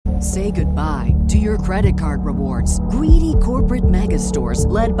Say goodbye to your credit card rewards. Greedy corporate mega stores,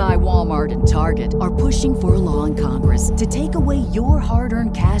 led by Walmart and Target, are pushing for a law in Congress to take away your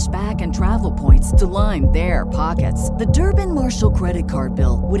hard-earned cash back and travel points to line their pockets. The Durbin-Marshall credit card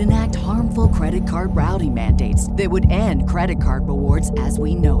bill would enact harmful credit card routing mandates that would end credit card rewards as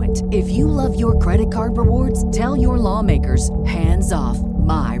we know it. If you love your credit card rewards, tell your lawmakers, hands off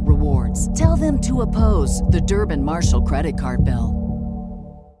my rewards. Tell them to oppose the Durbin-Marshall credit card bill.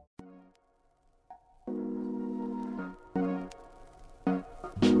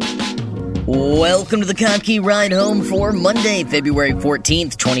 Welcome to the Kopke Ride Home for Monday, February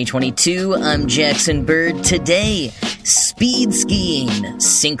 14th, 2022. I'm Jackson Bird. Today, speed skiing,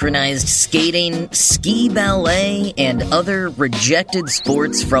 synchronized skating, ski ballet, and other rejected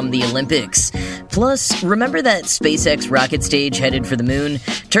sports from the Olympics. Plus, remember that SpaceX rocket stage headed for the moon?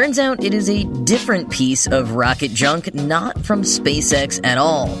 Turns out it is a different piece of rocket junk, not from SpaceX at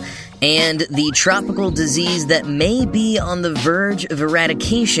all. And the tropical disease that may be on the verge of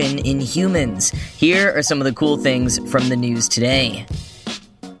eradication in humans. Here are some of the cool things from the news today.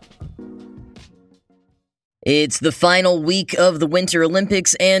 It's the final week of the Winter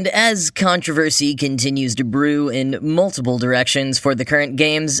Olympics, and as controversy continues to brew in multiple directions for the current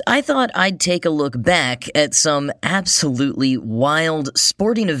games, I thought I'd take a look back at some absolutely wild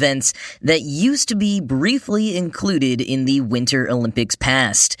sporting events that used to be briefly included in the Winter Olympics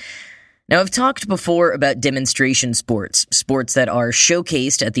past. Now, I've talked before about demonstration sports that are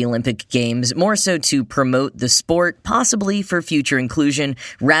showcased at the Olympic Games, more so to promote the sport, possibly for future inclusion,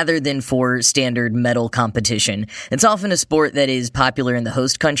 rather than for standard medal competition. It's often a sport that is popular in the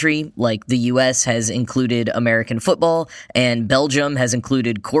host country, like the US has included American football, and Belgium has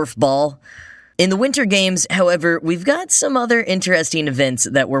included korfball. In the Winter Games, however, we've got some other interesting events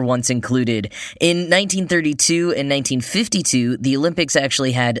that were once included. In 1932 and 1952, the Olympics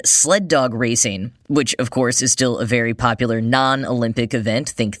actually had sled dog racing, which of course is still a very popular non-Olympic event,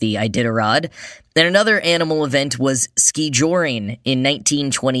 think the Iditarod. And another animal event was ski joring in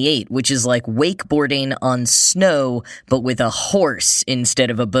 1928, which is like wakeboarding on snow, but with a horse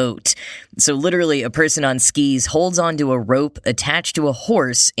instead of a boat. So literally, a person on skis holds onto a rope attached to a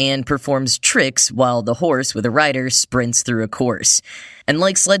horse and performs tricks while the horse with a rider sprints through a course. And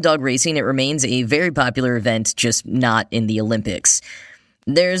like sled dog racing, it remains a very popular event, just not in the Olympics.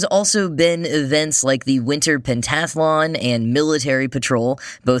 There's also been events like the Winter Pentathlon and Military Patrol,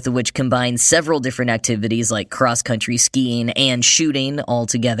 both of which combine several different activities like cross-country skiing and shooting all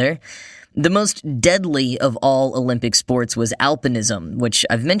together. The most deadly of all Olympic sports was alpinism, which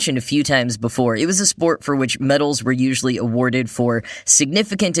I've mentioned a few times before. It was a sport for which medals were usually awarded for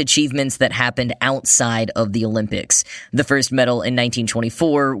significant achievements that happened outside of the Olympics. The first medal in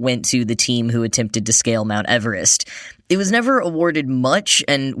 1924 went to the team who attempted to scale Mount Everest. It was never awarded much,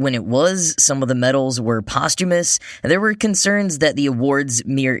 and when it was, some of the medals were posthumous. There were concerns that the award's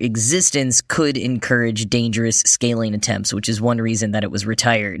mere existence could encourage dangerous scaling attempts, which is one reason that it was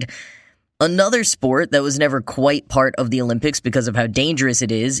retired. Another sport that was never quite part of the Olympics because of how dangerous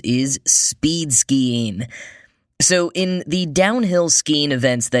it is speed skiing. So in the downhill skiing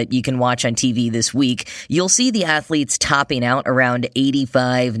events that you can watch on TV this week, you'll see the athletes topping out around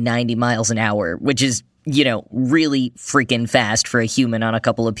 85, 90 miles an hour, which is, really freaking fast for a human on a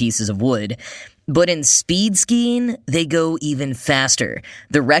couple of pieces of wood. But in speed skiing, they go even faster.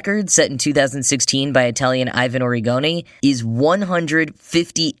 The record set in 2016 by Italian Ivan Origoni is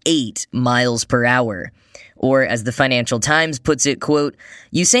 158 miles per hour. Or as the Financial Times puts it, quote,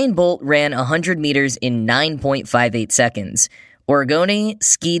 Usain Bolt ran 100 meters in 9.58 seconds. Origoni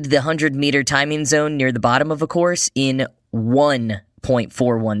skied the 100-meter timing zone near the bottom of a course in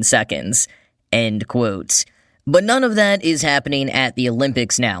 1.41 seconds. End quote. But none of that is happening at the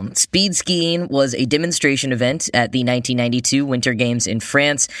Olympics now. Speed skiing was a demonstration event at the 1992 Winter Games in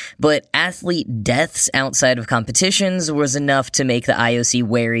France, but athlete deaths outside of competitions was enough to make the IOC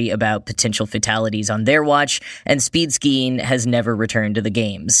wary about potential fatalities on their watch, and speed skiing has never returned to the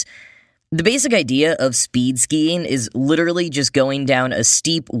games. The basic idea of speed skiing is literally just going down a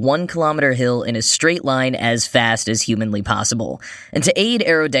steep 1-kilometer hill in a straight line as fast as humanly possible. And to aid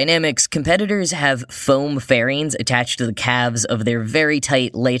aerodynamics, competitors have foam fairings attached to the calves of their very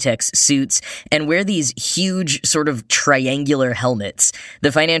tight latex suits and wear these huge sort of triangular helmets.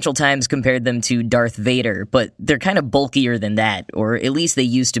 The Financial Times compared them to Darth Vader, but they're kind of bulkier than that, or at least they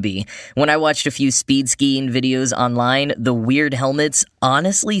used to be. When I watched a few speed skiing videos online, the weird helmets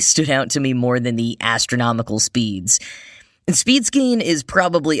honestly stood out to me more than the astronomical speeds. Speed skiing is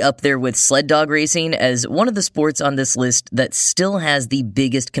probably up there with sled dog racing as one of the sports on this list that still has the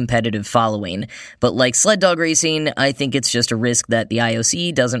biggest competitive following. But like sled dog racing, I think it's just a risk that the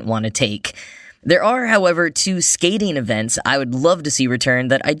IOC doesn't want to take. There are, however, 2 skating events I would love to see return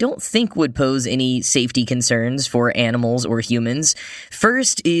that I don't think would pose any safety concerns for animals or humans.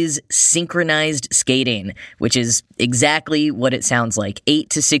 First is synchronized skating, which is exactly what it sounds like.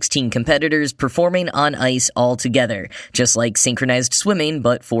 8 to 16 competitors performing on ice all together, just like synchronized swimming,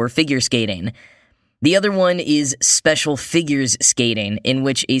 but for figure skating. The other one is special figures skating, in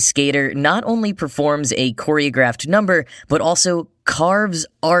which a skater not only performs a choreographed number, but also carves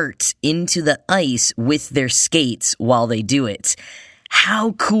art into the ice with their skates while they do it.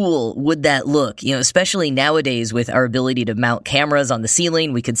 How cool would that look? Especially nowadays with our ability to mount cameras on the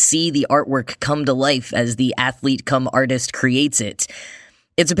ceiling, we could see the artwork come to life as the athlete come artist creates it.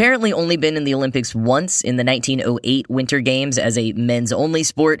 It's apparently only been in the Olympics once in the 1908 Winter Games as a men's-only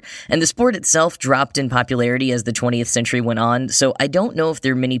sport, and the sport itself dropped in popularity as the 20th century went on, so I don't know if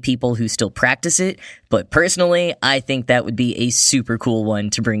there are many people who still practice it, but personally, I think that would be a super cool one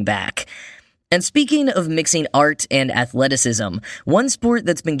to bring back. And speaking of mixing art and athleticism, one sport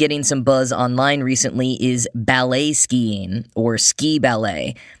that's been getting some buzz online recently is ballet skiing, or ski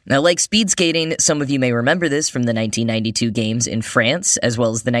ballet. Now, like speed skating, some of you may remember this from the 1992 Games in France, as well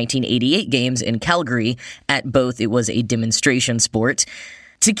as the 1988 Games in Calgary. At both, it was a demonstration sport.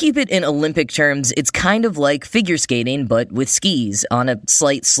 To keep it in Olympic terms, it's kind of like figure skating, but with skis on a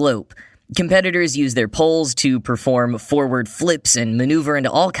slight slope. Competitors use their poles to perform forward flips and maneuver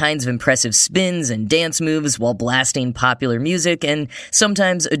into all kinds of impressive spins and dance moves while blasting popular music and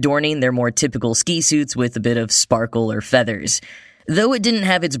sometimes adorning their more typical ski suits with a bit of sparkle or feathers. Though it didn't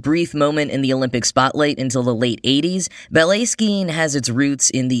have its brief moment in the Olympic spotlight until the late 80s, ballet skiing has its roots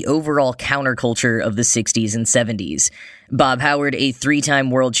in the overall counterculture of the 60s and 70s. Bob Howard, a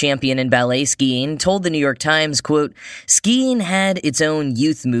 3-time world champion in ballet skiing, told the New York Times, quote, "Skiing had its own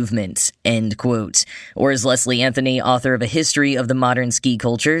youth movement," end quote. Or as Leslie Anthony, author of A History of the Modern Ski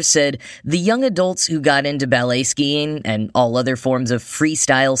Culture, said, "The young adults who got into ballet skiing and all other forms of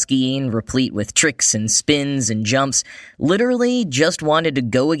freestyle skiing, replete with tricks and spins and jumps, literally just wanted to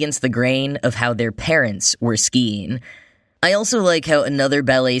go against the grain of how their parents were skiing." I also like how another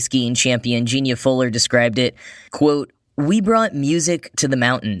ballet skiing champion, Genia Fuller, described it, quote, "We brought music to the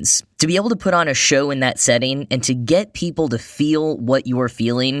mountains. To be able to put on a show in that setting and to get people to feel what you're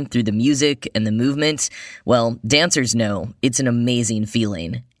feeling through the music and the movement, well, dancers know it's an amazing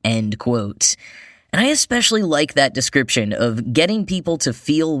feeling," end quote. And I especially like that description of getting people to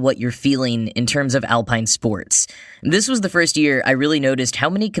feel what you're feeling in terms of alpine sports. This was the first year I really noticed how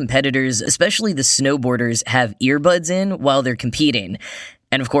many competitors, especially the snowboarders, have earbuds in while they're competing.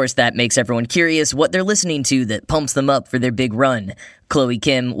 And of course, that makes everyone curious what they're listening to that pumps them up for their big run. Chloe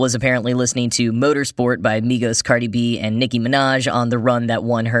Kim was apparently listening to Motorsport by Migos, Cardi B, and Nicki Minaj on the run that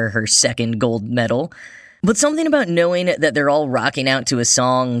won her second gold medal. But something about knowing that they're all rocking out to a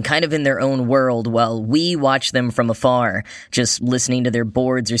song kind of in their own world while we watch them from afar, just listening to their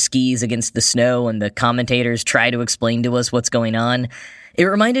boards or skis against the snow and the commentators try to explain to us what's going on. It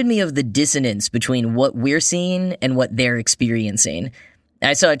reminded me of the dissonance between what we're seeing and what they're experiencing.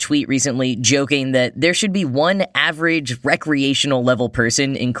 I saw a tweet recently joking that there should be one average recreational level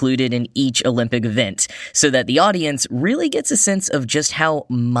person included in each Olympic event so that the audience really gets a sense of just how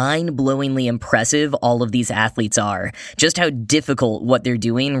mind-blowingly impressive all of these athletes are, just how difficult what they're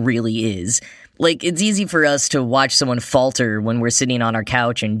doing really is. Like, it's easy for us to watch someone falter when we're sitting on our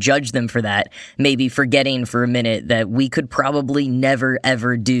couch and judge them for that, maybe forgetting for a minute that we could probably never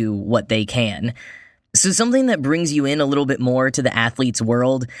ever do what they can. So something that brings you in a little bit more to the athlete's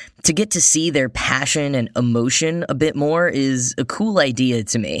world, to get to see their passion and emotion a bit more, is a cool idea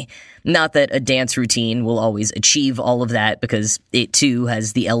to me. Not that a dance routine will always achieve all of that, because it too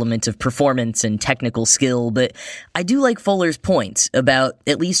has the element of performance and technical skill, but I do like Fuller's point about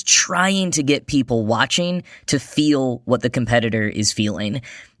at least trying to get people watching to feel what the competitor is feeling.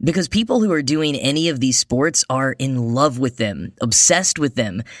 Because people who are doing any of these sports are in love with them, obsessed with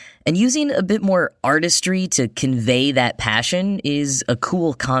them, and using a bit more artistry to convey that passion is a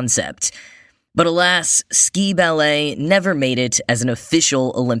cool concept. But alas, ski ballet never made it as an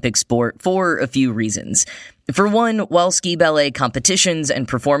official Olympic sport for a few reasons. For one, while ski ballet competitions and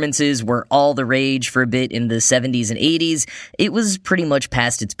performances were all the rage for a bit in the 70s and 80s, it was pretty much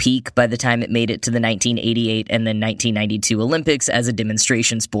past its peak by the time it made it to the 1988 and then 1992 Olympics as a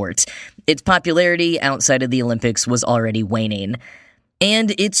demonstration sport. Its popularity outside of the Olympics was already waning.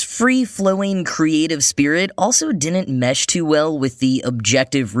 And its free-flowing creative spirit also didn't mesh too well with the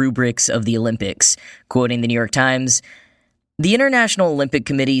objective rubrics of the Olympics. Quoting the New York Times, The International Olympic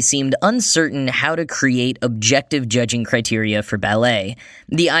Committee seemed uncertain how to create objective judging criteria for ballet.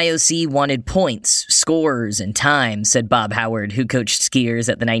 The IOC wanted points, scores, and time, said Bob Howard, who coached skiers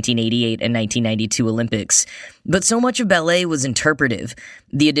at the 1988 and 1992 Olympics. But so much of ballet was interpretive.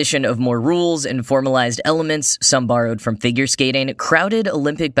 The addition of more rules and formalized elements, some borrowed from figure skating, crowded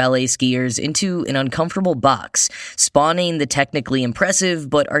Olympic ballet skiers into an uncomfortable box, spawning the technically impressive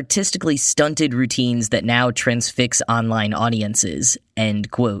but artistically stunted routines that now transfix online audiences. End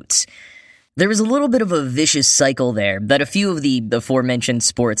quote. There was a little bit of a vicious cycle there that a few of the aforementioned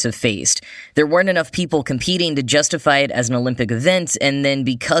sports have faced. There weren't enough people competing to justify it as an Olympic event, and then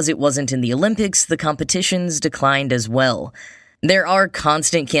because it wasn't in the Olympics, the competitions declined as well. There are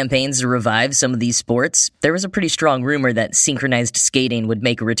constant campaigns to revive some of these sports. There was a pretty strong rumor that synchronized skating would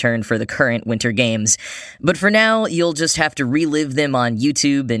make a return for the current Winter Games. But for now, you'll just have to relive them on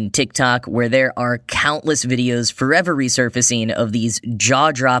YouTube and TikTok, where there are countless videos forever resurfacing of these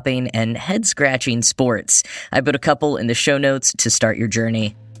jaw-dropping and head-scratching sports. I put a couple in the show notes to start your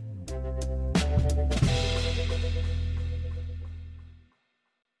journey.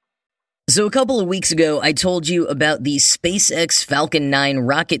 So a couple of weeks ago, I told you about the SpaceX Falcon 9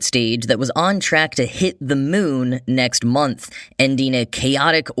 rocket stage that was on track to hit the moon next month, ending a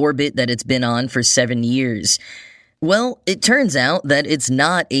chaotic orbit that it's been on for 7 years. Well, it turns out that it's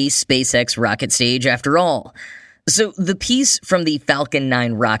not a SpaceX rocket stage after all. So the piece from the Falcon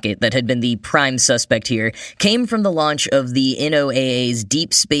 9 rocket that had been the prime suspect here came from the launch of the NOAA's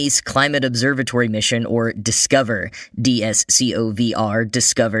Deep Space Climate Observatory mission, or DSCOVR, D-S-C-O-V-R,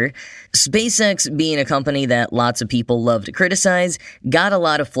 DSCOVR. SpaceX, being a company that lots of people love to criticize, got a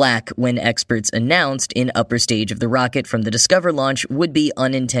lot of flack when experts announced an upper stage of the rocket from the DSCOVR launch would be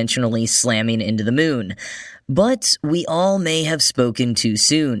unintentionally slamming into the moon. But we all may have spoken too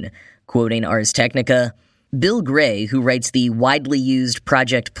soon. Quoting Ars Technica, Bill Gray, who writes the widely used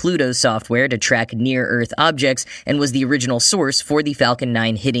Project Pluto software to track near-Earth objects and was the original source for the Falcon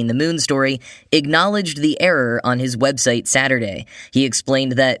 9 hitting the moon story, acknowledged the error on his website Saturday. He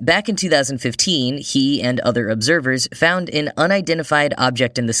explained that back in 2015, he and other observers found an unidentified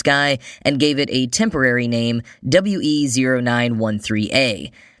object in the sky and gave it a temporary name, WE0913A.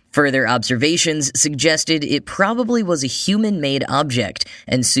 Further observations suggested it probably was a human-made object,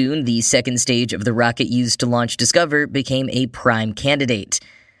 and soon the second stage of the rocket used to launch DSCOVR became a prime candidate.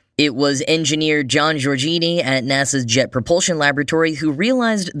 It was engineer John Giorgini at NASA's Jet Propulsion Laboratory who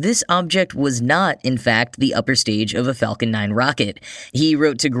realized this object was not, in fact, the upper stage of a Falcon 9 rocket. He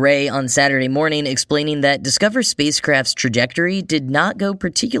wrote to Gray on Saturday morning explaining that DSCOVR spacecraft's trajectory did not go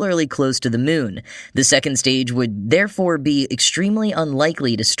particularly close to the moon. The second stage would therefore be extremely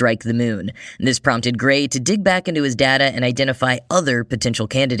unlikely to strike the moon. This prompted Gray to dig back into his data and identify other potential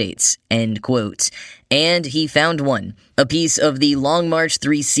candidates. End quote. And he found one. A piece of the Long March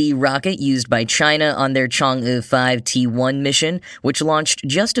 3C rocket used by China on their Chang'e 5 T1 mission, which launched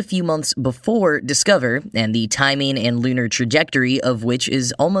just a few months before DSCOVR, and the timing and lunar trajectory of which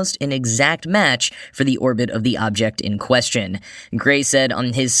is almost an exact match for the orbit of the object in question. Gray said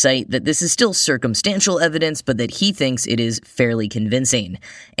on his site that this is still circumstantial evidence, but that he thinks it is fairly convincing.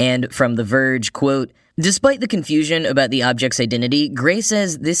 And from The Verge, quote, despite the confusion about the object's identity, Gray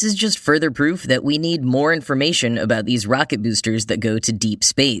says this is just further proof that we need more information about these rocket boosters that go to deep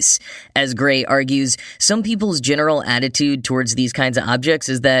space. As Gray argues, some people's general attitude towards these kinds of objects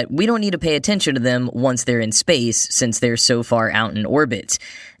is that we don't need to pay attention to them once they're in space, since they're so far out in orbit.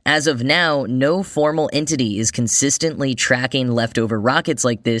 As of now, no formal entity is consistently tracking leftover rockets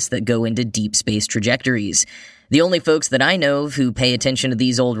like this that go into deep space trajectories. The only folks that I know of who pay attention to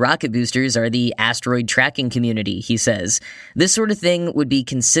these old rocket boosters are the asteroid tracking community, he says. This sort of thing would be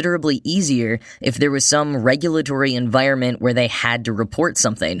considerably easier if there was some regulatory environment where they had to report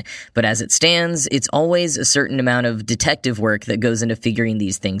something. But as it stands, it's always a certain amount of detective work that goes into figuring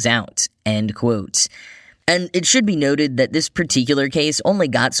these things out. End quote. And it should be noted that this particular case only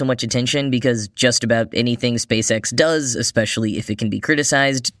got so much attention because just about anything SpaceX does, especially if it can be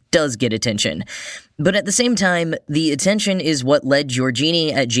criticized, does get attention. But at the same time, the attention is what led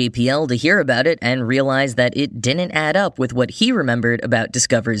Giorgini at JPL to hear about it and realize that it didn't add up with what he remembered about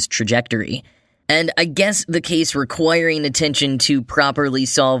DSCOVR's trajectory. And I guess the case requiring attention to properly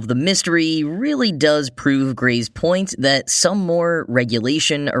solve the mystery really does prove Gray's point that some more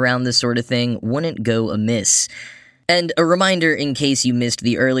regulation around this sort of thing wouldn't go amiss. And a reminder, in case you missed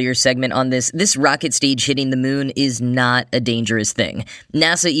the earlier segment on this rocket stage hitting the moon is not a dangerous thing.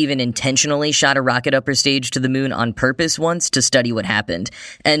 NASA even intentionally shot a rocket upper stage to the moon on purpose once to study what happened.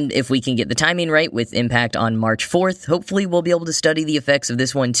 And if we can get the timing right with impact on March 4th, hopefully we'll be able to study the effects of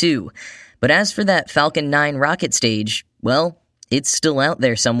this one too. But as for that Falcon 9 rocket stage, well, it's still out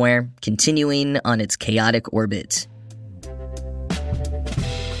there somewhere, continuing on its chaotic orbit.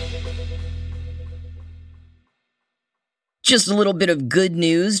 Just a little bit of good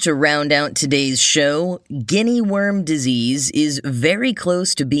news to round out today's show. Guinea worm disease is very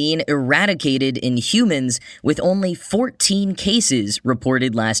close to being eradicated in humans, with only 14 cases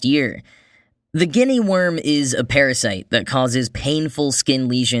reported last year. The guinea worm is a parasite that causes painful skin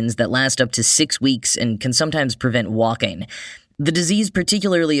lesions that last up to 6 weeks and can sometimes prevent walking. The disease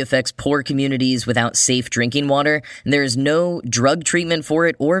particularly affects poor communities without safe drinking water, and there is no drug treatment for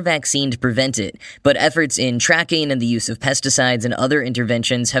it or vaccine to prevent it, but efforts in tracking and the use of pesticides and other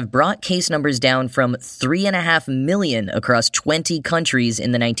interventions have brought case numbers down from 3.5 million across 20 countries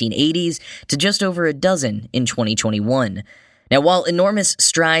in the 1980s to just over a dozen in 2021. Now, while enormous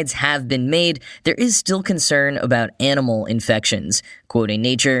strides have been made, there is still concern about animal infections. Quoting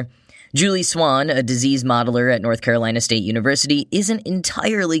Nature, Julie Swan, a disease modeler at North Carolina State University, isn't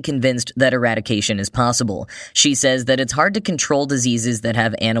entirely convinced that eradication is possible. She says that it's hard to control diseases that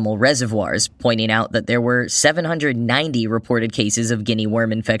have animal reservoirs, pointing out that there were 790 reported cases of guinea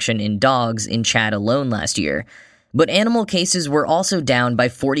worm infection in dogs in Chad alone last year. But animal cases were also down by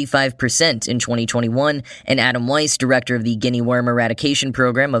 45% in 2021, and Adam Weiss, director of the Guinea Worm Eradication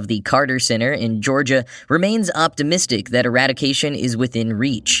Program of the Carter Center in Georgia, remains optimistic that eradication is within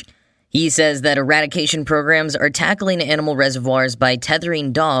reach. He says that eradication programs are tackling animal reservoirs by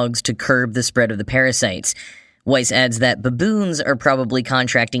tethering dogs to curb the spread of the parasites. Weiss adds that baboons are probably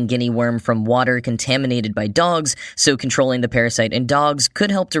contracting guinea worm from water contaminated by dogs, so controlling the parasite in dogs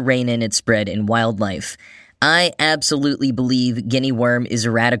could help to rein in its spread in wildlife. I absolutely believe guinea worm is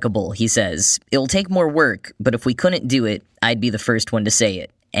eradicable, he says. It'll take more work, but if we couldn't do it, I'd be the first one to say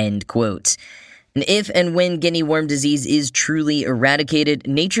it. End quote. And if and when guinea worm disease is truly eradicated,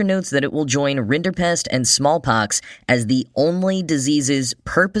 Nature notes that it will join rinderpest and smallpox as the only diseases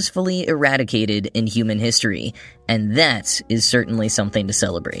purposefully eradicated in human history. And that is certainly something to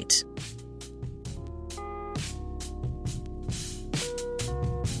celebrate.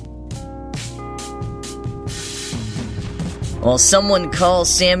 While someone call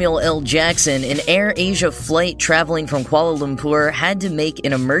Samuel L. Jackson, an Air Asia flight traveling from Kuala Lumpur had to make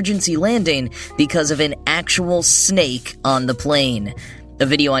an emergency landing because of an actual snake on the plane. A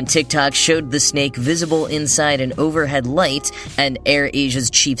video on TikTok showed the snake visible inside an overhead light, and Air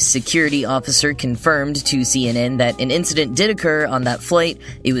Asia's chief security officer confirmed to CNN that an incident did occur on that flight.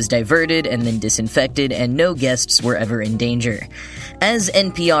 It was diverted and then disinfected, and no guests were ever in danger. As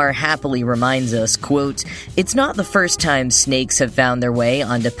NPR happily reminds us, quote, "It's not the first time snakes have found their way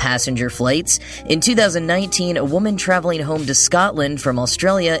onto passenger flights. In 2019, a woman traveling home to Scotland from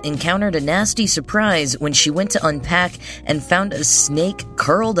Australia encountered a nasty surprise when she went to unpack and found a snake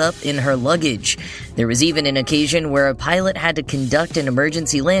curled up in her luggage. There was even an occasion where a pilot had to conduct an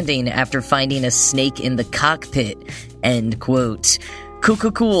emergency landing after finding a snake in the cockpit." End quote.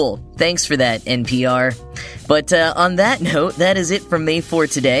 Cool. Thanks for that, NPR. But on that note, that is it from me for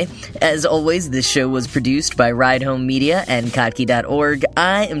today. As always, this show was produced by Ride Home Media and Kottke.org.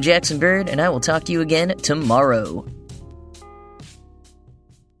 I am Jackson Bird, and I will talk to you again tomorrow.